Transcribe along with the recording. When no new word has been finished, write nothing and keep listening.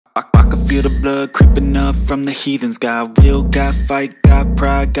I can feel the blood creeping up from the heathens. Got will, got fight, got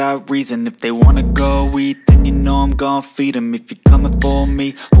pride, got reason. If they wanna go eat, then you know I'm gon' feed them. If you're coming for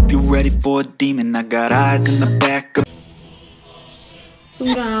me, hope you're ready for a demon. I got eyes in the back of...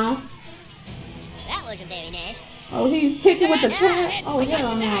 Two down. That wasn't very nice. Oh, he picked it with the cat? Oh,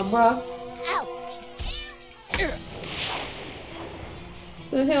 hell no, bro.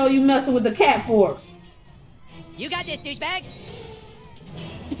 The hell you messing with the cat for? You got this, douchebag.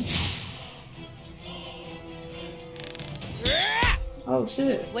 Oh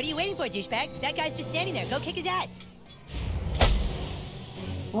shit. What are you waiting for, douchebag? That guy's just standing there. Go kick his ass.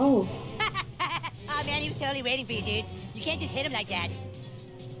 Oh. Oh man, he was totally waiting for you, dude. You can't just hit him like that.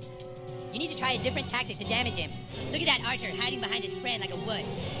 You need to try a different tactic to damage him. Look at that archer hiding behind his friend like a wood.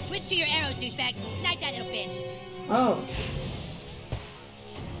 Switch to your arrows, douchebag. Snipe that little bitch. Oh.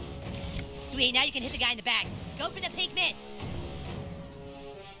 Sweet, now you can hit the guy in the back. Go for the pink mist.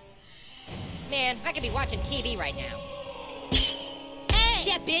 Man, I could be watching TV right now. Hey!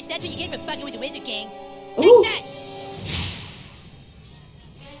 Yeah, bitch, that's what you get for fucking with the Wizard King. Ooh. Take that!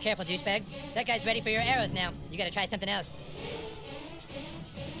 Careful, douchebag. That guy's ready for your arrows now. You gotta try something else.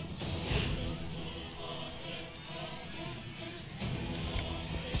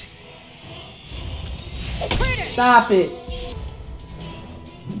 Stop it.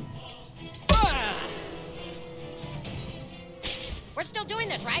 We're still doing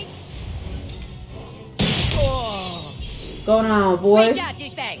this, right? Go down, boy. Great job,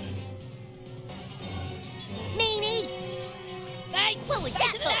 douchebag. Meanie. Hey, what was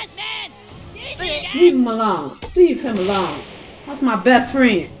that for? Man. Seriously, guys? Leave him alone. Leave him alone. That's my best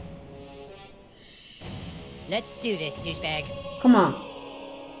friend. Let's do this, douchebag. Come on.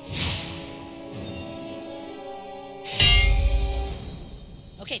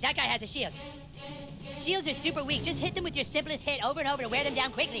 Okay, that guy has a shield. Shields are super weak. Just hit them with your simplest hit over and over to wear them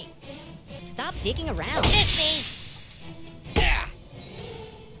down quickly. Stop digging around. Miss me!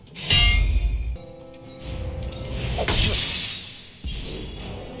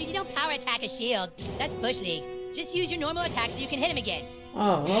 Dude, you don't power attack a shield. That's Bush League. Just use your normal attack so you can hit him again.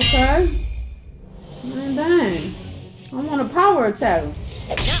 Oh, okay. Man, dang. I want a power attack.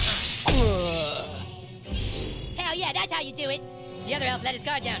 Hell yeah, that's how you do it. The other elf let his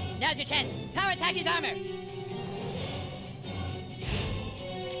guard down. Now's your chance. Power attack his armor.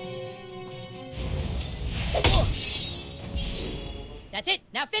 That's it.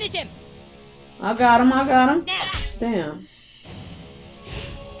 Now finish him. I got him. I got him. Damn.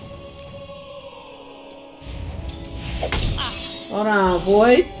 Hold on,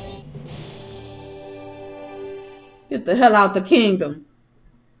 boy. Get the hell out the kingdom.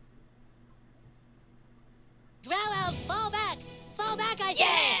 Drow elves, fall back. Fall back, I said.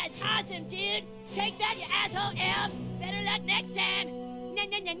 Yes, awesome, dude. Take that, you asshole elf. Better luck next time. Na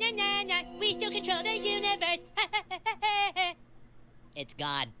na na na na na. We still control the universe. It's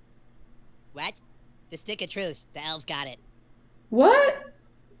gone. What? The stick of truth. The elves got it. What?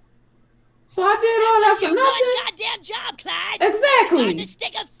 So I did all that for Your nothing? one goddamn job, Clyde. Exactly. Guard the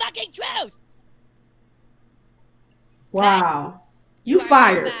stick of fucking truth. Wow. You are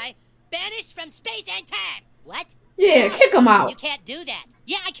fired. hereby banished from space and time. What? Yeah, kick him You out. can't do that.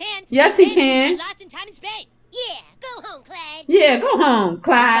 Yeah, I can. Yes, I'm he banished and can. lost in time and space. Yeah, go home, Clyde. Yeah, go home, You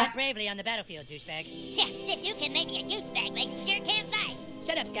Clyde. fought bravely on the battlefield, douchebag. Yeah, if you can make me a douchebag, like you sure can't fight.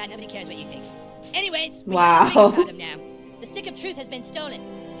 Shut up, Scott. Nobody cares what you think. Anyways, we have a bigger Wow. problem now. The stick of truth has been stolen,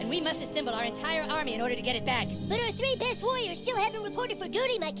 and we must assemble our entire army in order to get it back. But our three best warriors still haven't reported for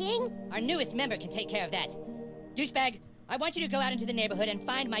duty, my king. Our newest member can take care of that. Douchebag, I want you to go out into the neighborhood and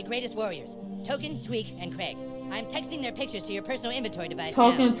find my greatest warriors, Token, Tweak, and Craig. I'm texting their pictures to your personal inventory device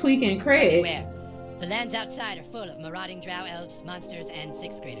Token, now. Tweak, and Craig. Beware. The lands outside are full of marauding drow elves, monsters, and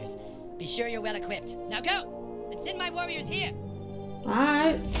sixth graders. Be sure you're well equipped. Now go! And send my warriors here!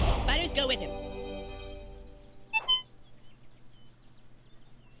 Alright. Fighters, go with him.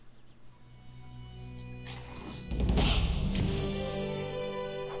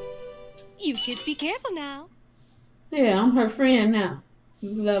 You kids be careful now. Yeah, I'm her friend now.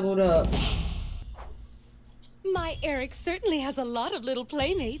 You leveled up. My Eric certainly has a lot of little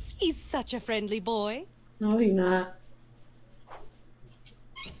playmates. He's such a friendly boy. No, he not.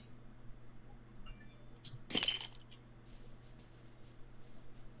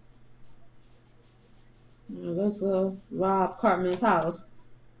 Let's rob Cartman's house.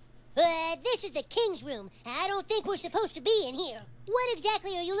 This is the king's room. I don't think we're supposed to be in here. What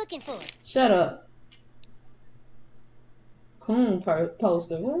exactly are you looking for? Shut up. Coon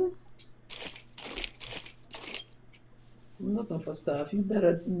poster. What? I'm looking for stuff. You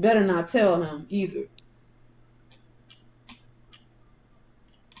better not tell him either.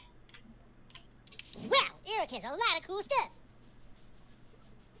 deck has a lot of cool stuff.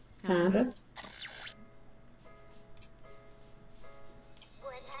 Kinda.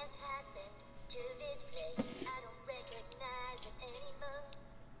 What has happened to this place? I don't recognize it anymore.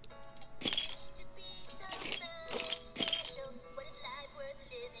 Used to be so special. What is life worth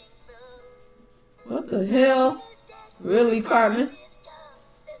living for? What the hell? Really, Cartman?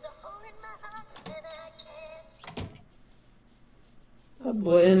 There's a hole in my heart and I can't. That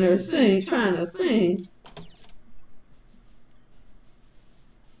boy in there trying to sing.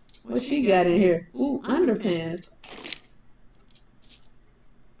 What she got in here? Ooh, underpants.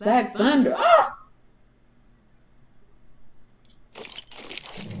 Black Thunder. Ah!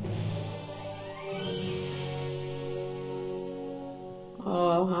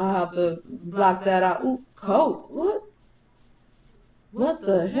 Oh, I have to block that out. Ooh, coat. What? What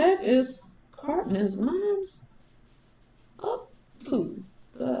the heck is Cartman's mom's up to?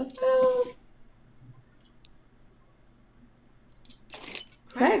 The hell?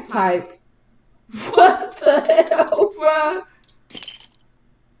 Crack pipe? What the hell, bro?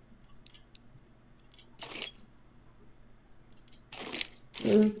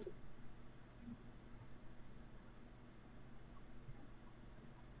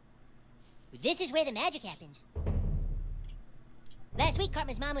 This is where the magic happens. Last week,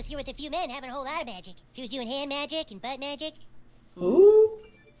 Cartman's mom was here with a few men having a whole lot of magic. She was doing hand magic and butt magic. Ooh.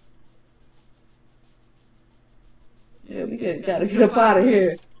 Yeah, we gotta get up out of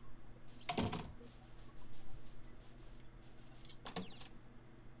here.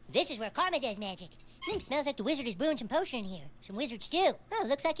 This is where Cartman does magic. Smells like the wizard is brewing some potion in here. Some wizard stew. Oh,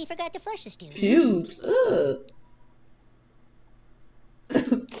 looks like he forgot to flush the stew. Pubes. Ugh.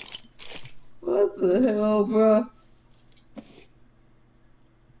 What the hell, bruh?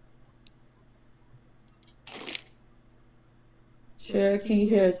 Cherokee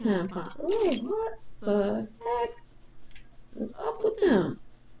hair tampon. Oh, what the heck is up with them?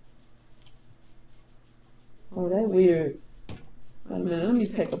 Oh, that weird. Wait a minute, let me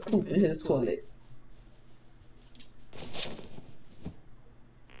take a poop in his toilet.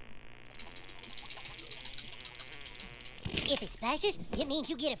 If it splashes, it means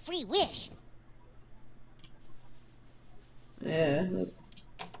you get a free wish. Yeah, let's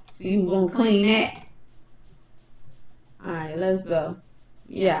see who's gonna clean that. Alright, let's go.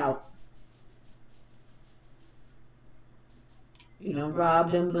 Yeah. You done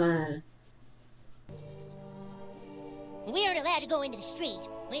robbed them blind. We aren't allowed to go into the street.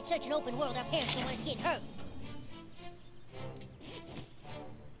 It's such an open world, our parents don't want us getting hurt.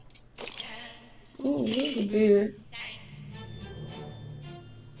 Oh, here's a beard.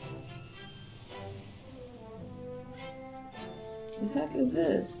 What the heck is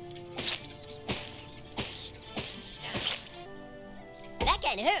this? That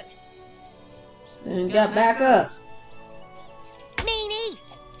kinda hurt. And got back up. Meanie!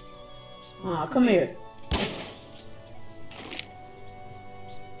 Aw, come here.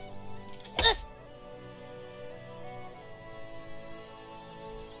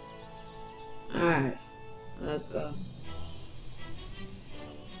 Alright, let's go.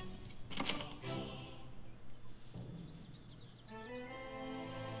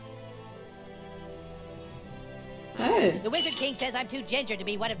 Hey. The Wizard King says I'm too ginger to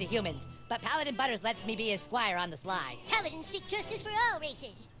be one of the humans, but Paladin Butters lets me be his squire on the sly. Paladins seek justice for all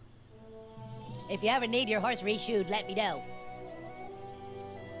races. If you ever need your horse reshoed, let me know.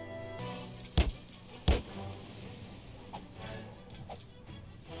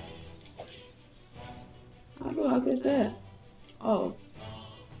 How do I get that? Oh.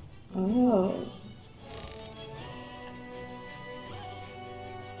 Oh.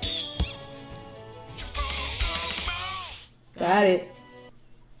 Got it.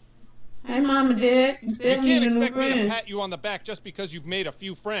 Hey, Mom and Dad, you still You need can't a new expect me to friend. pat you on the back just because you've made a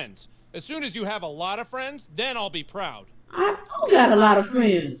few friends. As soon as you have a lot of friends, then I'll be proud. I do got a lot of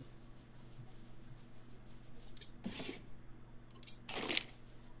friends.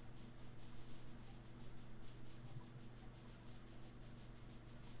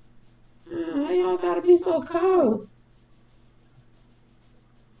 Why y'all gotta be so cold?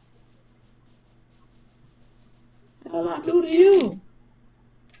 What I do to you?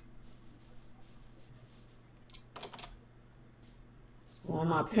 Let's go in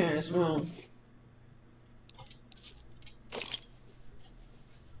my parents' room.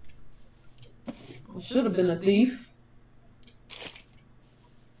 I should have been a thief.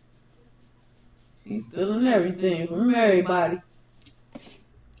 She's stealing everything from everybody.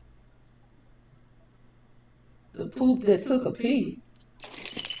 The poop that took a pee.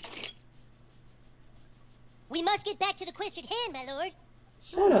 We must get back to the quested hand, my lord.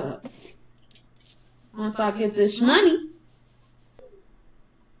 Shut up. once I get this money.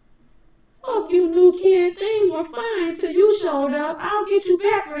 Fuck you, new kid. Things were fine till you showed up. I'll get you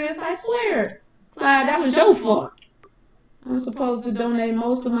back for this, I swear. Clyde, that was your fault. I'm supposed to donate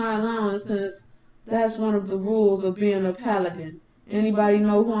most of my allowance since that's one of the rules of being a paladin. Anybody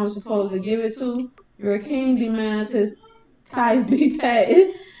know who I'm supposed to give it to? Your king demands his tithe be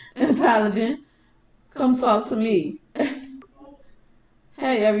paid. And paladin, come talk to me.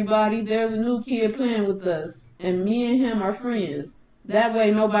 Hey everybody, there's a new kid playing with us, and me and him are friends. That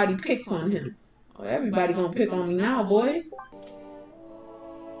way nobody picks on him. Oh, everybody gonna pick on me now, boy.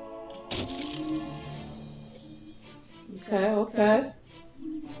 Okay.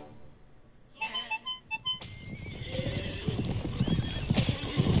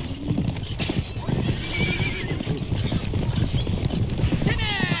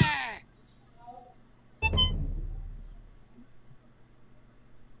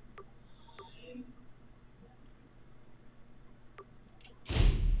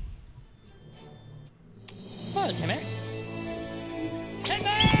 Hello, Timmer.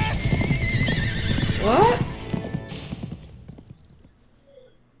 What?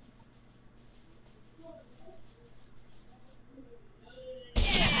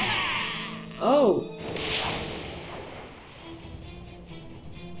 Oh.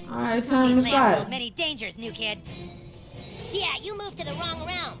 Alright, time to These lands hold fight. many dangers, new kid. Yeah, you moved to the wrong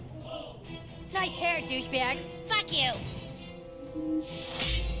realm. Nice hair, douchebag. Fuck you.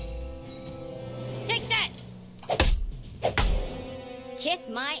 Take that. Kiss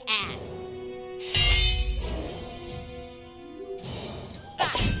my ass.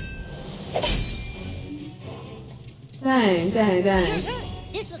 Dang.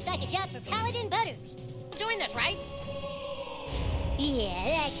 This looks like a job for Paladin Butters. I'm doing this, right? Yeah,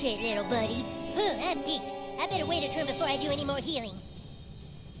 that's it, little buddy. I'm beat. I better wait a turn before I do any more healing.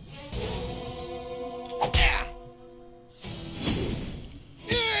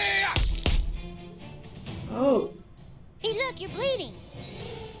 Oh. Hey, look, you're bleeding.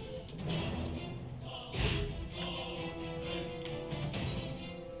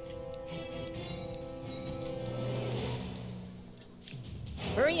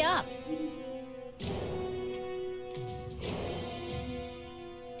 Hurry up.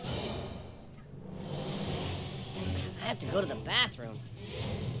 I have to go to the bathroom.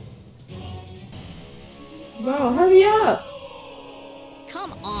 Bro, hurry up.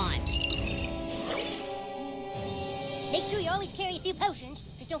 Come on. Make sure you always carry a few potions.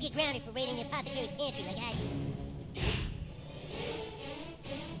 Just don't get grounded for raiding the apothecary's pantry like I do.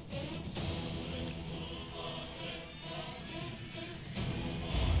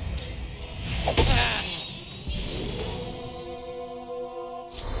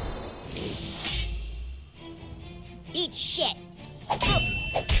 Eat shit.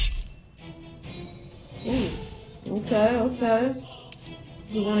 Okay.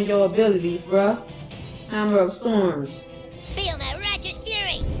 It's one of your abilities, bruh. Hammer of Storms. Feel my righteous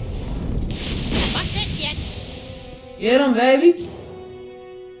fury. Fuck this shit. Get him, baby.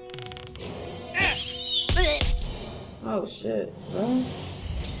 Oh shit, bro.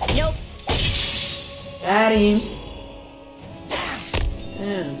 Nope. Got him.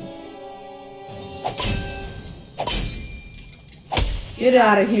 Damn. Get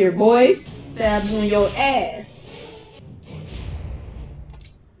out of here, boy. Stab you in your ass.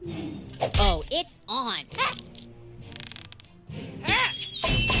 Oh, it's on.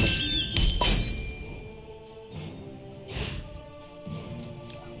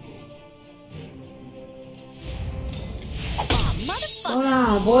 Oh, motherfucker. Hold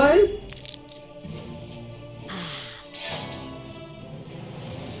on, boy.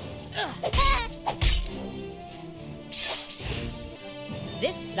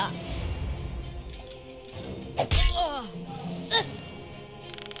 This sucks.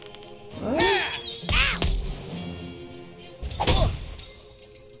 What?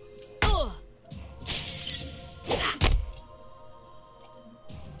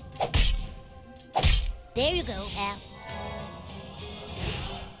 There you go, Al.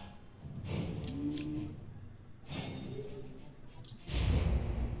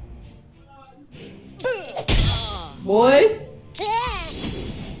 Boy?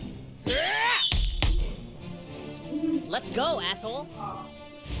 Let's go, asshole.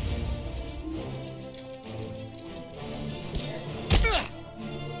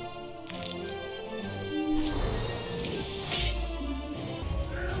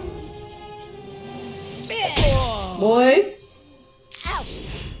 Boy? Ow.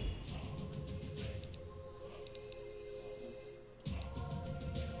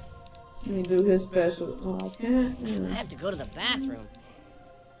 Let me do his special. Oh, I can't. I have to go to the bathroom.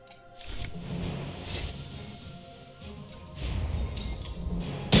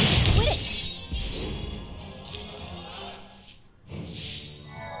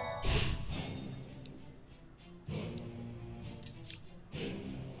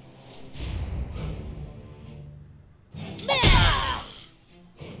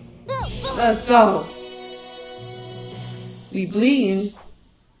 Let's go. We bleeding,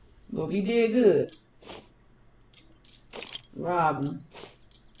 but we did good. Rob him.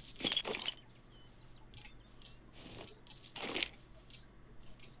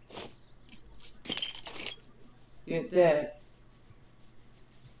 Get that.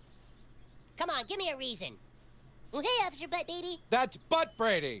 Come on, give me a reason. Well, hey, Officer Butt Baby. That's Butt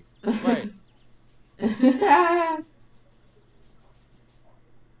Brady. Right.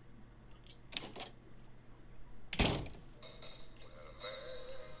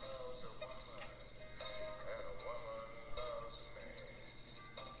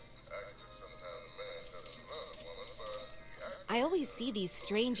 I always see these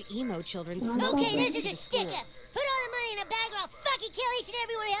strange emo children Okay, smoking. this is a stick-up. Put all the money in a bag or I'll fucking kill each and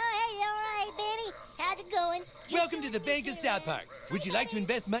every one. Oh, hey, all right, Benny. How's it going? Welcome to the Bank of South Park. Would you like to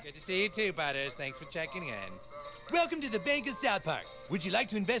invest money? Good to see you too, Butters. Thanks for checking in. Welcome to the Bank of South Park. Would you like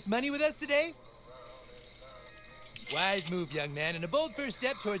to invest money with us today? Wise move, young man, and a bold first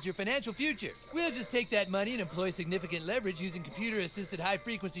step towards your financial future. We'll just take that money and employ significant leverage using computer-assisted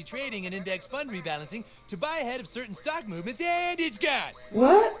high-frequency trading and index fund rebalancing to buy ahead of certain stock movements, and it's gone!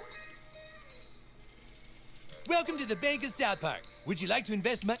 What? Welcome to the Bank of South Park. Would you like to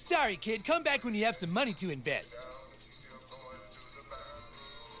invest money? Sorry, kid. Come back when you have some money to invest.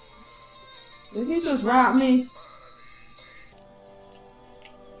 Did he just rob me?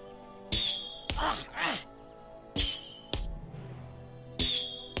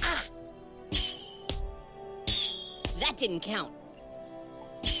 That didn't count.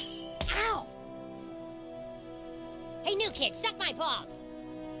 Ow! Hey, new kid, suck my balls.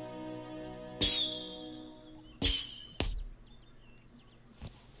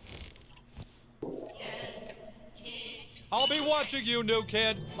 I'll be watching you, new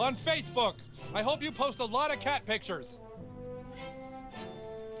kid, on Facebook. I hope you post a lot of cat pictures.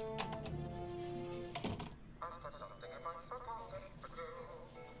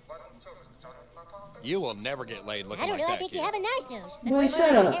 You will never get laid looking I don't like know, that, I think kid. you have a nice nose. Boy,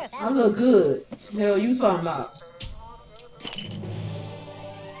 shut up. I look good. Hell, you talking about?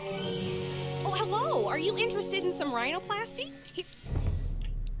 Oh, hello. Are you interested in some rhinoplasty?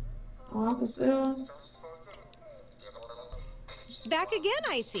 Oh, I can sell. Back again,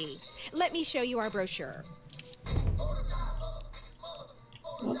 I see. Let me show you our brochure.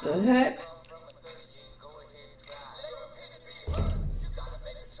 What the heck?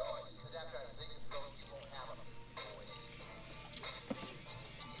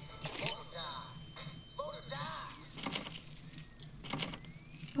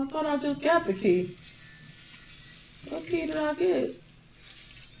 I thought I just got the key. What key did I get?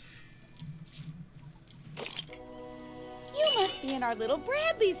 You must be in our little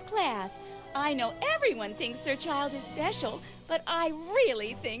Bradley's class. I know everyone thinks their child is special, but I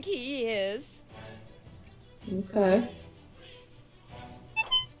really think he is. Okay.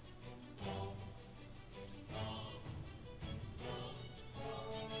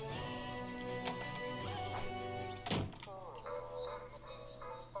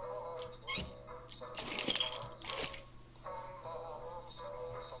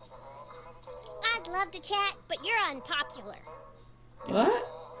 I'd love to chat, but you're unpopular. What?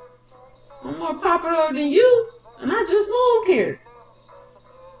 I'm more popular than you, and I just moved here.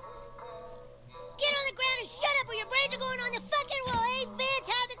 Get on the ground and shut up or your brains are going on the fucking wall. Hey, Vince,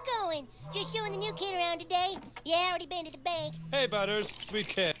 how's it going? Just showing the new kid around today. Yeah, already been to the bank. Hey, Butters, sweet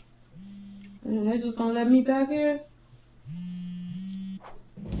kid. And they just gonna let me back here?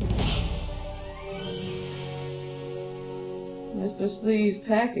 Mr. Sleeve's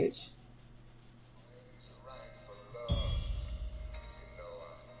package.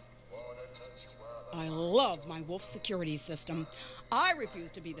 I love my Wolf security system. I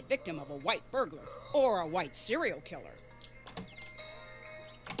refuse to be the victim of a white burglar or a white serial killer.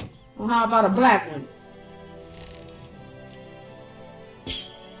 Well, how about a black one?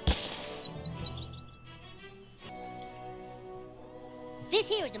 This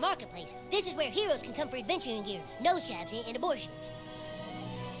here is the marketplace. This is where heroes can come for adventuring gear, nose jabs, and abortions.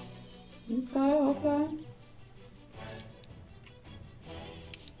 Okay, okay.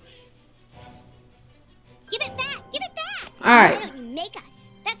 Give it back! Give it back! All right. Why don't you make us?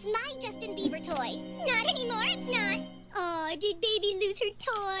 That's my Justin Bieber toy. Not anymore, it's not. Aw, did baby lose her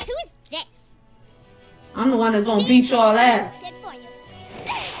toy? Who is this? I'm the one that's gonna beat y'all ass. It's good for you.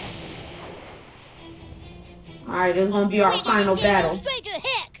 Alright, this is gonna be our final battle. Straight to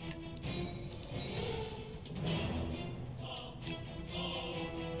heck!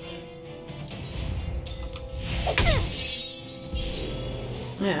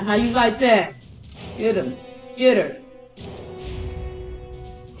 Yeah, how you like that? Get him. Get her.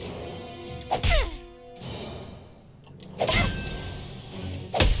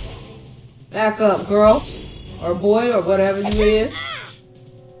 Back up, girl. Or boy, or whatever you is.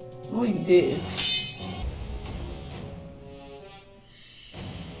 Oh, you did.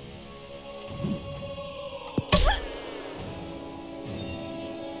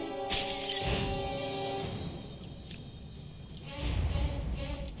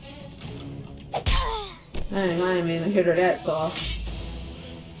 Dang, I ain't mean to hit her that soft.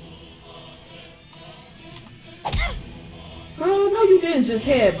 Girl, no you didn't just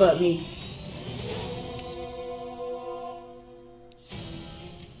headbutt me.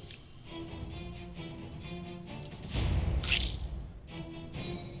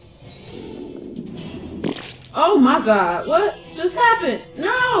 Oh my god, what just happened?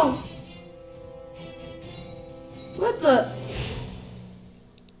 No! What the?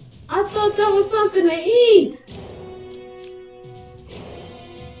 I thought that was something to eat.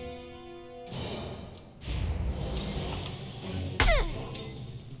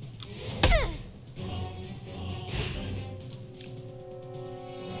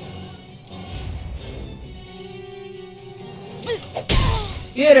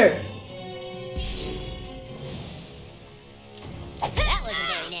 Get her. That wasn't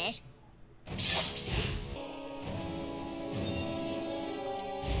very nice.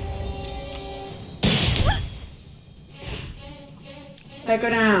 Take her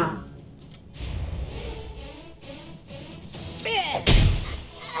down.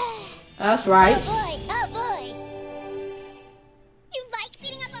 That's right. Oh boy. You like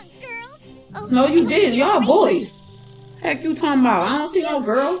beating up on girls? Oh, No, you didn't. Y'all boys. Heck you talking about? I don't see no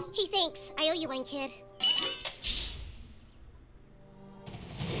girls. He thinks I owe you one, kid.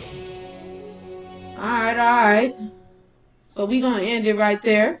 Alright. So we gonna end it right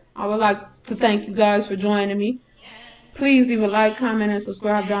there. I would like to thank you guys for joining me. Please leave a like, comment, and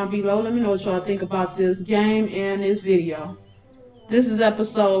subscribe down below. Let me know what y'all think about this game and this video. This is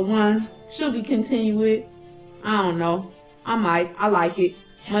episode 1. Should we continue it? I don't know. I might. I like it.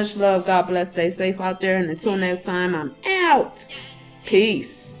 Much love. God bless. Stay safe out there. And until next time, I'm out.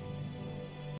 Peace.